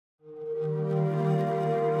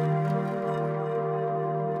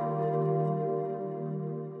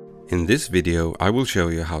In this video, I will show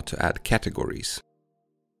you how to add categories.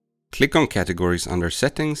 Click on Categories under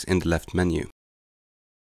Settings in the left menu.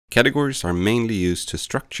 Categories are mainly used to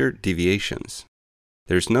structure deviations.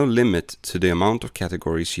 There is no limit to the amount of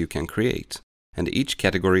categories you can create, and each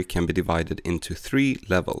category can be divided into 3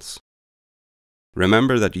 levels.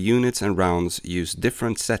 Remember that units and rounds use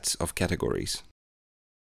different sets of categories.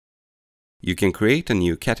 You can create a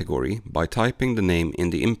new category by typing the name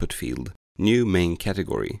in the input field, New Main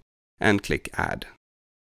Category, and click Add.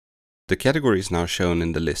 The category is now shown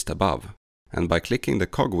in the list above, and by clicking the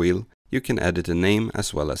cogwheel, you can edit the name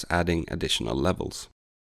as well as adding additional levels.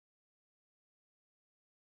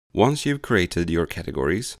 Once you've created your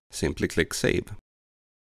categories, simply click Save.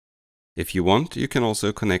 If you want, you can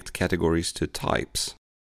also connect categories to types,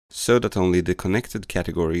 so that only the connected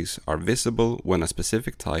categories are visible when a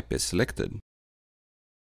specific type is selected.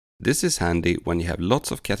 This is handy when you have lots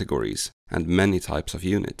of categories and many types of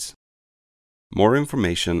units. More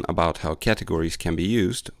information about how categories can be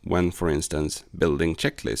used when, for instance, building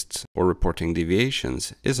checklists or reporting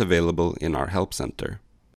deviations is available in our Help Center.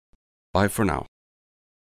 Bye for now.